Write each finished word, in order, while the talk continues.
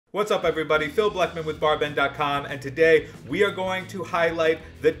What's up, everybody? Phil Bleckman with Barbend.com, and today we are going to highlight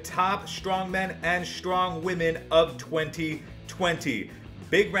the top strongmen and strongwomen of 2020.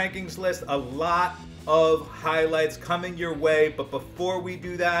 Big rankings list, a lot of highlights coming your way, but before we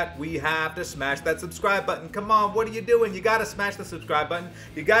do that, we have to smash that subscribe button. Come on, what are you doing? You gotta smash the subscribe button.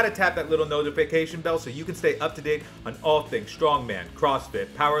 You gotta tap that little notification bell so you can stay up to date on all things strongman, CrossFit,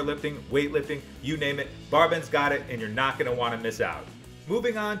 powerlifting, weightlifting, you name it. Barbend's got it, and you're not gonna wanna miss out.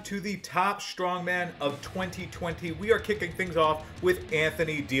 Moving on to the top strongman of 2020, we are kicking things off with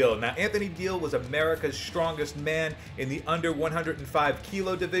Anthony Deal. Now, Anthony Deal was America's strongest man in the under 105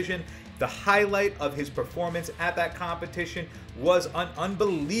 kilo division. The highlight of his performance at that competition was an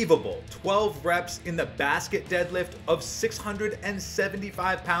unbelievable 12 reps in the basket deadlift of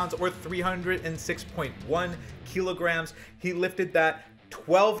 675 pounds or 306.1 kilograms. He lifted that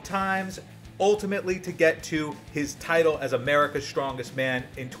 12 times, ultimately to get to his title as America's strongest man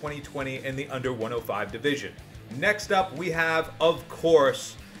in 2020 in the under 105 division. Next up, we have, of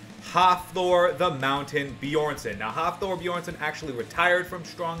course, Hafthor the Mountain Bjornsson. Now, Hafthor Bjornsson actually retired from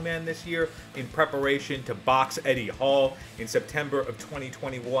Strongman this year in preparation to box Eddie Hall in September of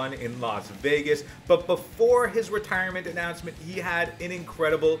 2021 in Las Vegas. But before his retirement announcement, he had an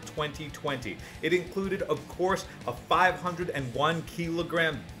incredible 2020. It included, of course, a 501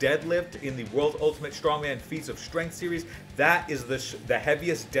 kilogram deadlift in the World's Ultimate Strongman Feats of Strength series. That is the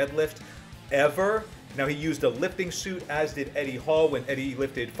heaviest deadlift ever. Now, he used a lifting suit, as did Eddie Hall when Eddie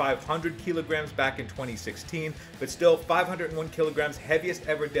lifted 500 kilograms back in 2016, but still 501 kilograms, heaviest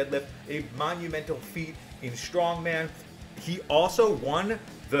ever deadlift, a monumental feat in Strongman. He also won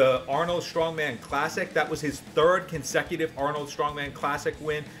the Arnold Strongman Classic. That was his third consecutive Arnold Strongman Classic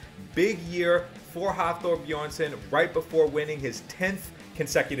win. Big year for Hafthor Bjornsson right before winning his 10th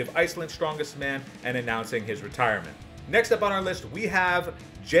consecutive Iceland Strongest Man and announcing his retirement. Next up on our list, we have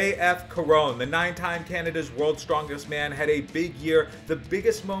JF Caron, the 9-time Canada's World's Strongest Man, had a big year. The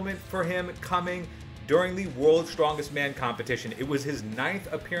biggest moment for him coming during the World's Strongest Man competition. It was his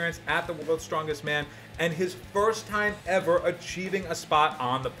 9th appearance at the World's Strongest Man and his first time ever achieving a spot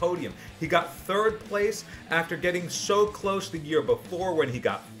on the podium. He got 3rd place after getting so close the year before when he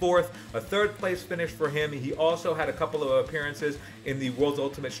got 4th. A 3rd place finish for him. He also had a couple of appearances in the World's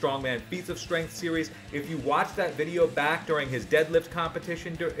Ultimate Strongman Feats of Strength series. If you watch that video back during his deadlift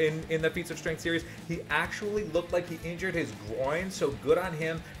competition in the Feats of Strength series, he actually looked like he injured his groin, so good on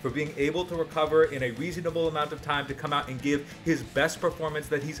him for being able to recover in a reasonable amount of time to come out and give his best performance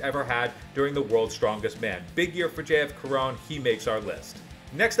that he's ever had during the World's Strongest Man. Big year for JF Caron. He makes our list.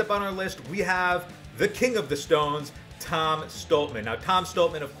 Next up on our list, we have the King of the Stones, Tom Stoltman. Now, Tom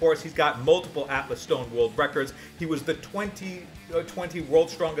Stoltman, of course, he's got multiple Atlas Stone world records. He was the 2020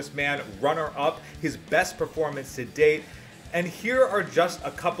 World's Strongest Man runner-up, his best performance to date. And here are just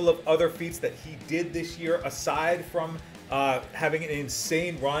a couple of other feats that he did this year, aside from having an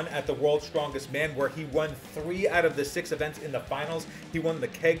insane run at the World's Strongest Man, where he won 3 out of the 6 events in the finals. He won the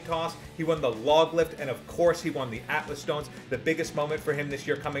keg toss, he won the log lift, and of course he won the Atlas Stones. The biggest moment for him this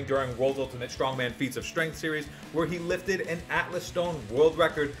year coming during World's Ultimate Strongman Feats of Strength series, where he lifted an Atlas Stone world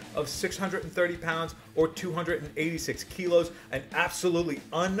record of 630 pounds or 286 kilos, an absolutely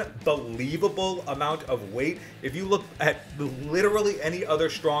unbelievable amount of weight. If you look at literally any other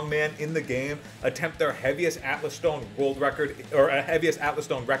strongman in the game attempt their heaviest Atlas Stone world record, or a heaviest Atlas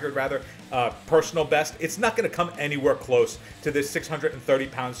Stone record rather, personal best, it's not going to come anywhere close to this 630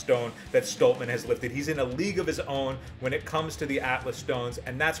 pound stone that Stoltman has lifted. He's in a league of his own when it comes to the Atlas Stones,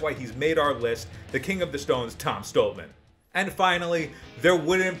 and that's why he's made our list. The King of the Stones, Tom Stoltman. And finally, there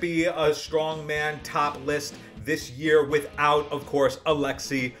wouldn't be a strongman top list this year without, of course,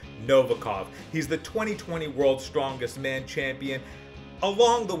 Alexei Novikov. He's the 2020 World's Strongest Man champion.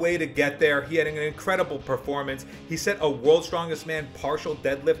 Along the way to get there, he had an incredible performance. He set a World's Strongest Man partial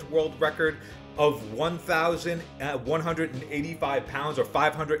deadlift world record of 1,185 pounds or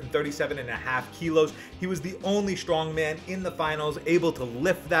 537.5 kilos. He was the only strongman in the finals able to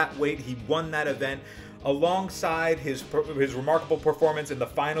lift that weight. He won that event, alongside his remarkable performance in the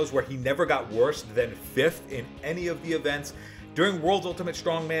finals, where he never got worse than 5th in any of the events. During World's Ultimate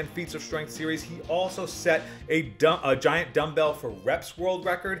Strongman Feats of Strength series, he also set a giant dumbbell for reps world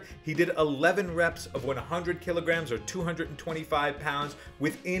record. He did 11 reps of 100 kilograms or 225 pounds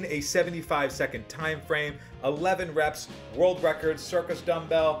within a 75-second time frame. 11 reps, world record, circus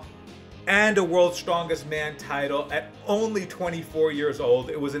dumbbell, and a World's Strongest Man title. At only 24 years old.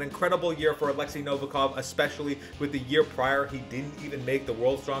 It was an incredible year for Alexei Novikov, especially with the year prior. He didn't even make the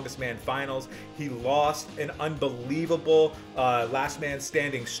World's Strongest Man finals. He lost an unbelievable last man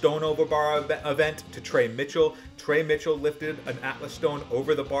standing stone over bar event to Trey Mitchell. Trey Mitchell lifted an Atlas stone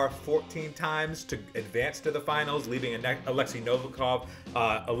over the bar 14 times to advance to the finals, leaving Alexei Novikov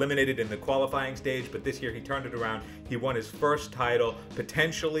eliminated in the qualifying stage. But this year he turned it around. He won his first title,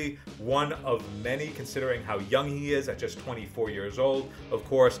 potentially one of many considering how young he is at just 24 years old. Of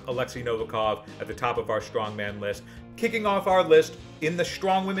course, Alexei Novikov at the top of our strongman list. Kicking off our list, in the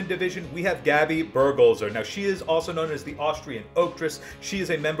strong women division, we have Gabby Bergholzer. Now, she is also known as the Austrian Oaktress. She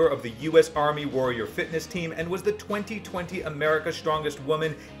is a member of the U.S. Army Warrior Fitness Team and was the 2020 America's Strongest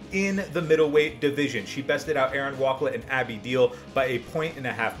Woman in the middleweight division. She bested out Erin Walklet and Abby Deal by a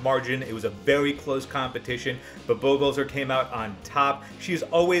 1.5 margin. It was a very close competition, but Bergholzer came out on top. She's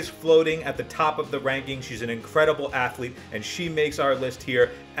always floating at the top of the rankings. She's an incredible athlete, and she makes our list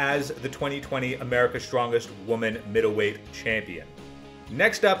here as the 2020 America's Strongest Woman middleweight champion.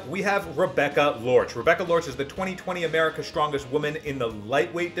 Next up, we have Rebecca Lorch. Rebecca Lorch is the 2020 America's Strongest Woman in the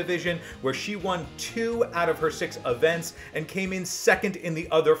lightweight division, where she won 2 out of her 6 events and came in second in the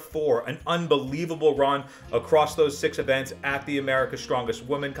other 4. An unbelievable run across those 6 events at the America's Strongest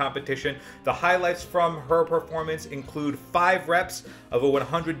Woman competition. The highlights from her performance include 5 reps of a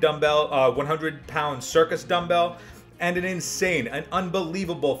 100-pound circus dumbbell, and an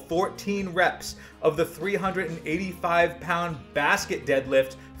unbelievable 14 reps of the 385-pound basket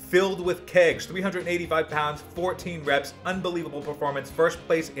deadlift filled with kegs. 385 pounds, 14 reps, unbelievable performance. First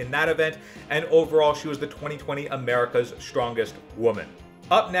place in that event, and overall she was the 2020 America's Strongest Woman.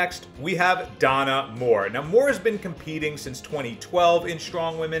 Up next, we have Donna Moore. Now, Moore has been competing since 2012 in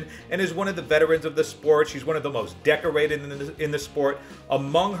Strong Women and is one of the veterans of the sport. She's one of the most decorated in the sport.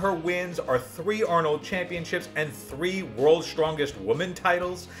 Among her wins are 3 Arnold Championships and 3 World's Strongest Woman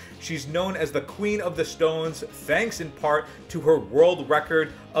titles. She's known as the Queen of the Stones, thanks in part to her world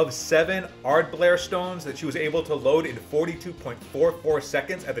record of 7 Ard Blair stones that she was able to load in 42.44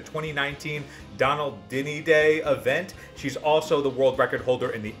 seconds at the 2019 Donald Dinny Day event. She's also the world record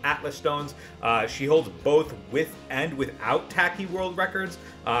holder in the Atlas stones. She holds both with and without tacky world records.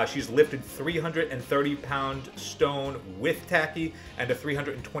 She's lifted 330-pound stone with tacky and a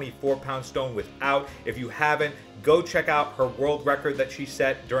 324-pound stone without. If you haven't, go check out her world record that she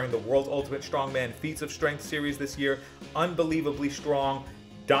set during the World's Ultimate Strongman Feats of Strength series this year. Unbelievably strong.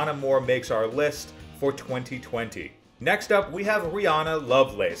 Donna Moore makes our list for 2020. Next up, we have Rihanna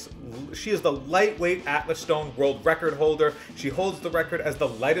Lovelace. She is the lightweight Atlas Stone world record holder. She holds the record as the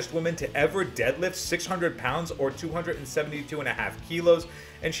lightest woman to ever deadlift 600 pounds or 272.5 kilos.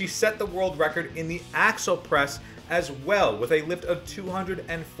 And she set the world record in the axle press as well with a lift of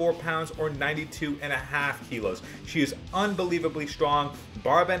 204 pounds or 92.5 kilos. She is unbelievably strong.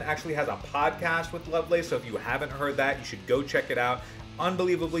 Barbend actually has a podcast with Lovelace, so if you haven't heard that, you should go check it out.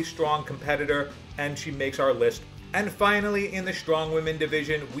 Unbelievably strong competitor, and she makes our list. And finally, in the Strong Women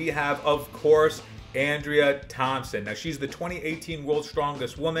division, we have, of course, Andrea Thompson. Now, she's the 2018 World's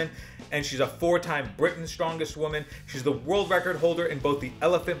Strongest Woman, and she's a 4-time Britain's Strongest Woman. She's the world record holder in both the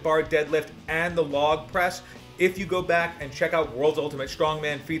elephant bar deadlift and the log press. If you go back and check out World's Ultimate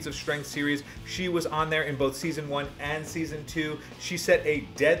Strongman Feats of Strength series, she was on there in both Season 1 and Season 2. She set a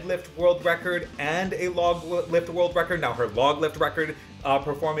deadlift world record and a log lift world record. Now, her log lift record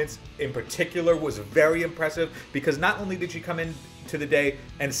performance in particular was very impressive because not only did she come in to the day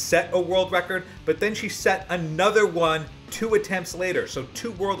and set a world record, but then she set another one 2 attempts later. So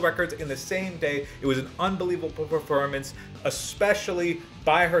 2 world records in the same day. It was an unbelievable performance, especially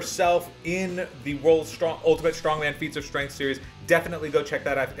by herself in the World's Ultimate Strongman Feats of Strength series. Definitely go check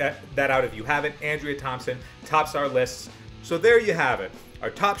that out if you haven't. Andrea Thompson tops our lists. So there you have it. Our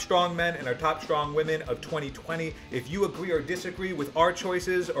top strong men and our top strong women of 2020. If you agree or disagree with our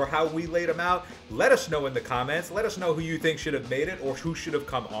choices or how we laid them out, let us know in the comments. Let us know who you think should have made it or who should have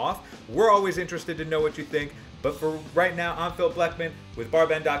come off. We're always interested to know what you think. But for right now, I'm Phil Bleckman with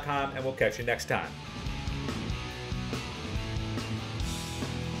Barbend.com, and we'll catch you next time.